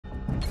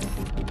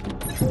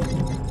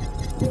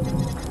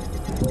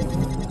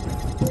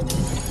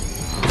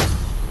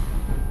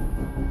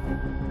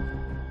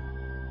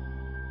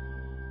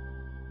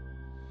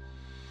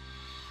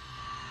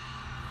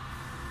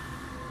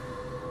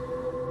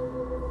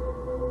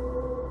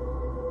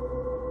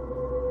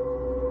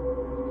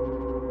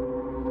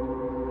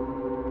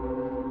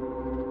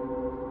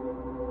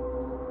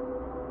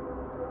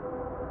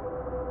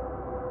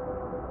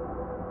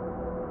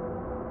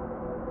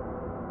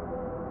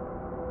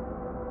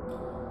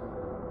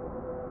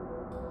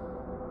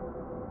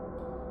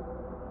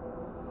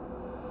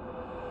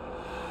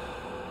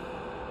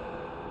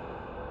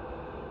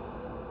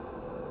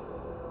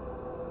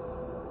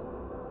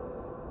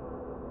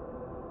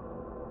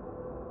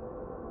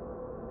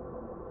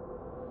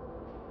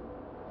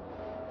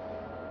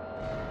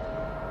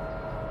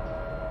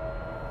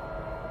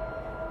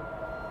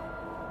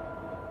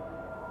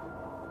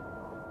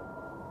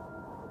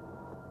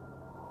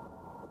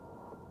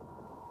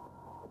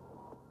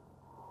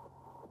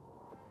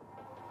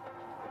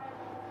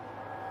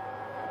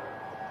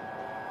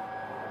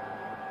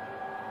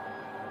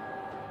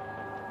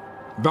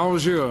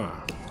Bonjour.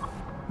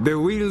 The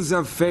wheels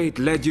of fate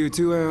led you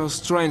to a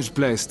strange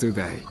place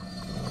today.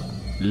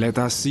 Let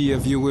us see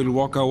if you will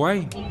walk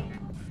away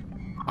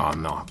or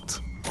not.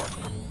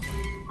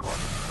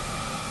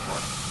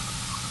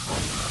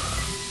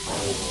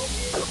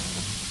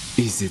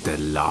 Is it a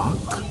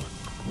lock?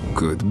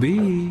 Could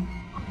be.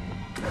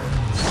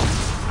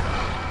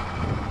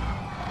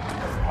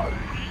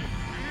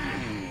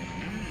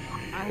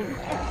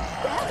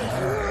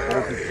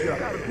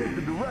 Gotta take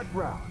the direct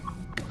route.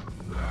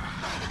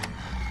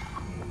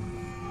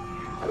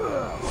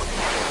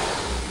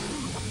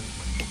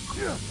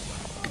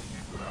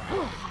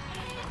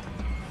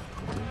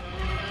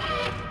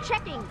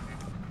 Checking.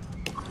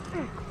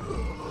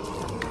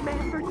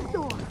 Man for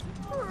door.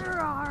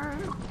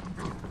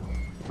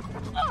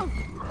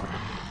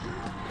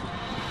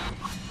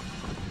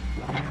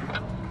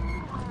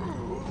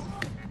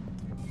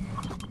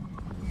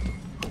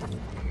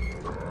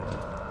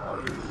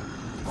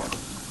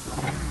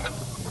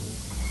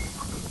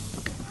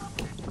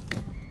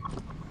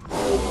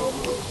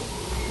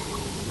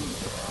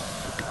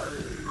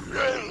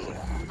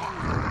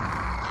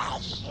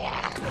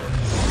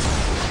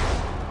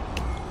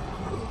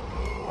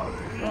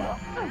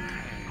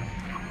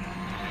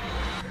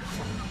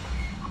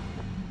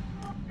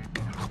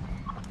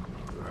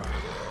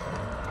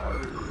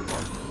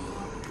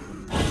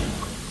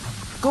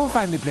 Go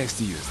find a place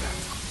to use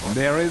that.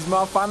 There is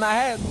more fun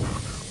ahead.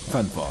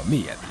 Fun for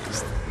me, at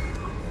least.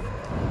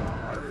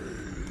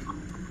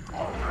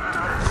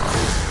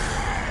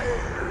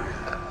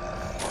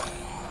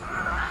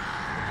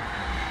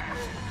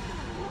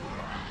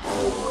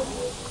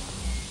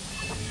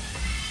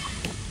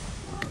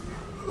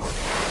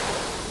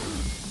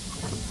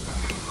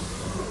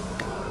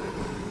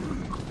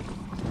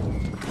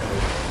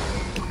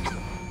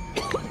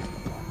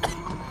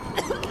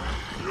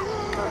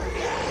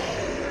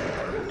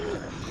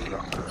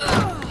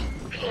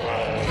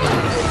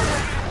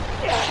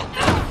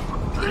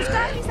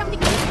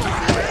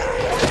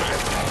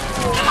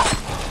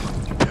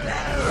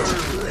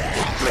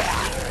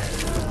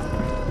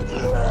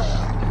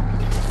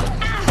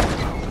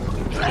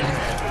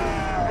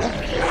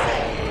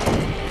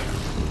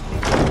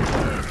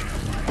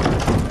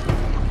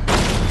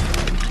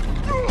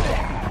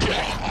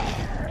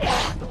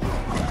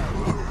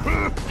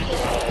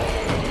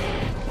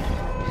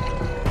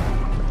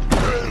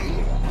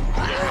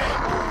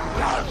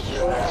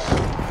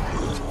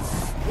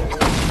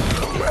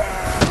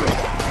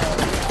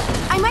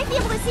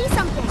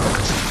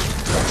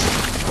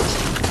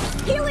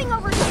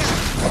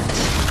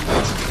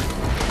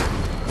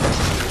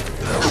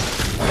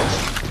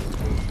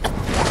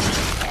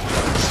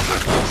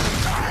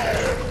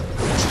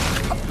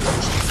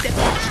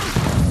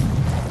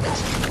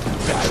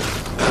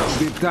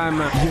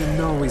 You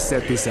know we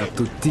set this up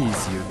to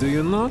tease you, do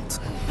you not?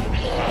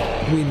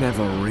 We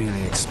never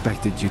really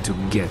expected you to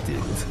get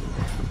it.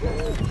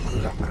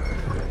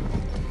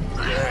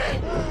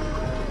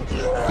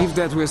 If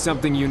that were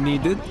something you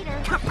needed, do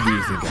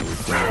you think I would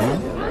tell you?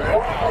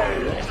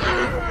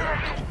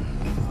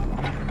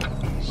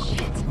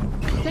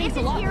 If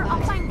it's here,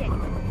 I'll find it.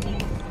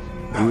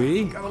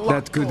 Oui,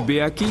 that could be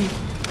a key.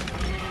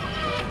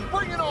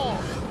 Bring it on!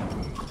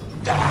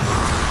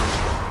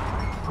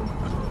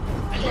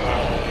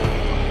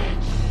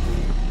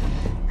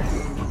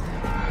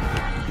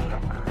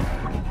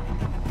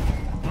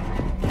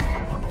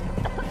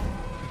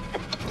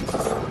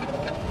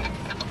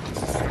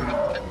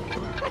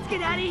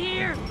 Get out of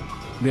here!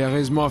 There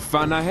is more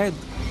fun ahead,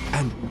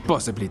 and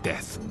possibly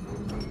death.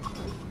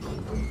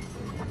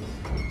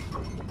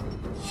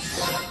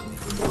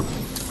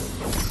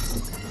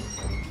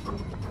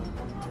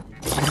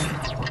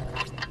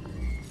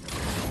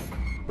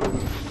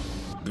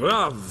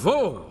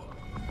 Bravo!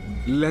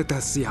 Let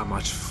us see how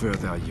much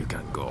further you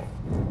can go.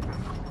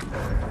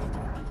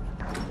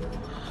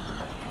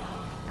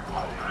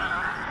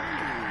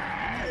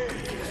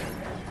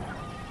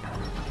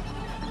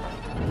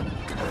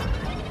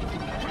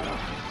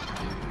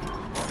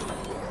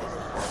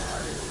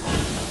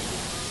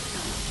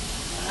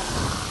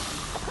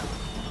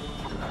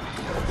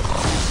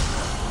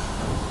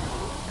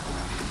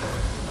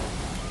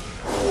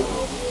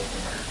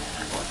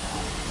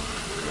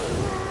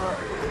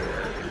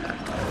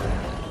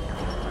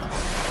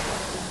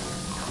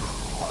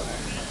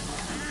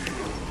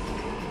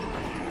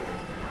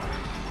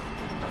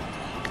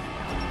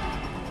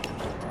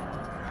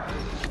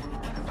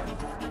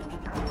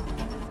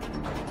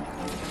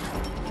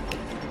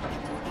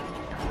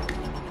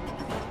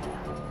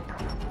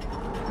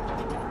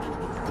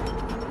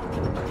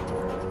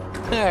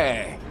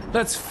 Hey,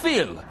 that's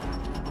Phil.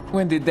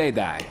 When did they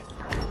die?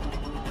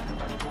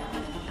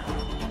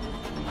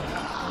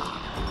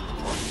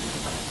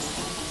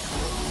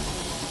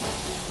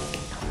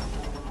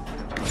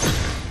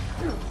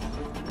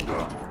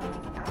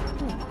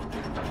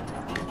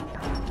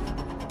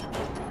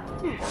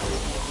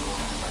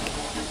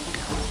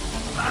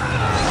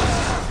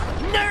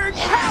 Nerd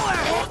power!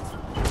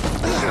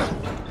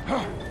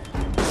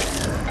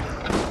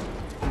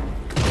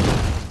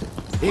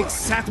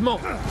 excitement,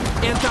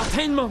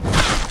 entertainment,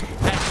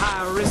 at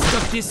high risk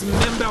of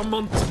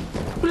dismemberment.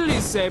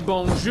 Please say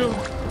bonjour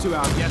to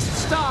our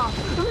guest star,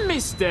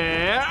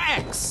 Mr.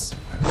 X.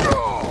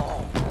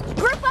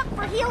 Group up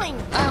for healing.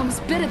 I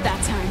almost bit it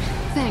that time.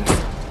 Thanks.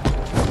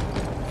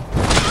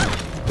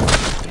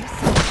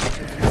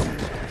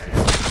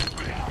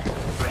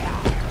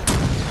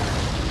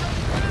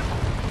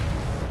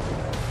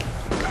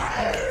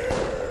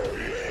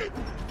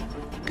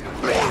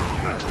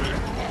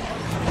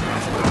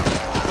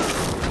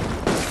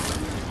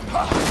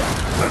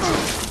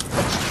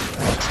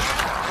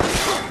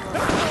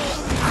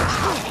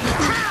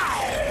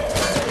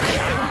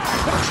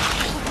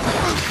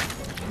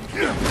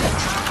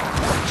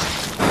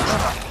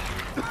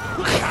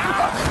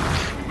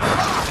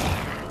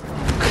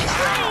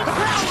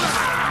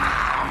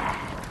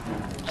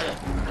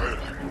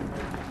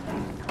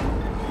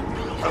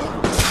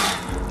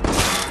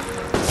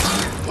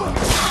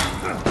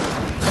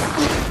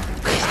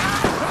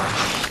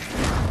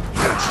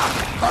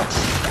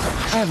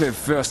 I have a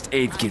first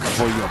aid kit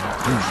for your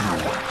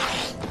boo-boo.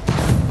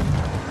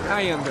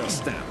 I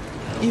understand.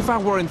 If I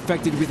were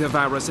infected with a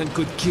virus and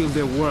could kill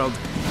the world,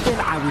 then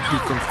I would be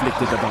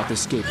conflicted about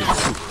escaping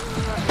too.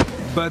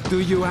 But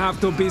do you have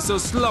to be so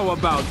slow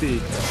about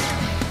it?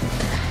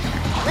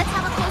 Let's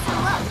have a closer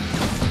look.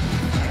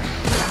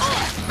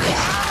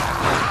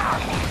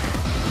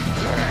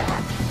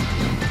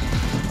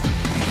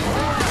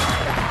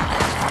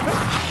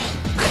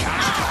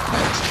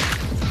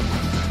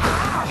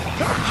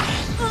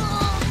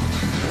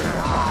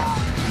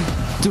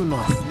 Do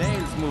not.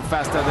 Snails move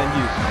faster than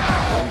you,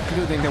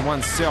 including the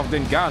ones served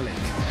in garlic.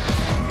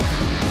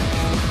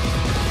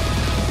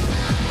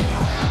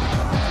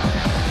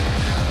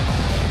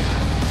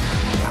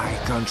 I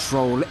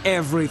control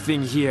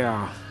everything here.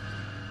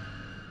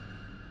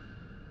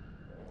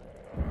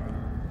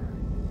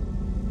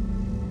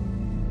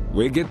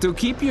 We get to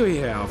keep you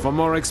here for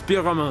more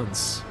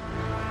experiments.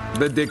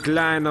 The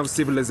decline of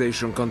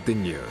civilization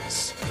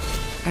continues,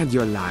 and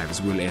your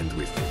lives will end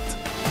with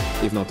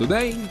it. If not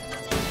today,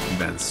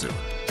 then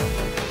soon.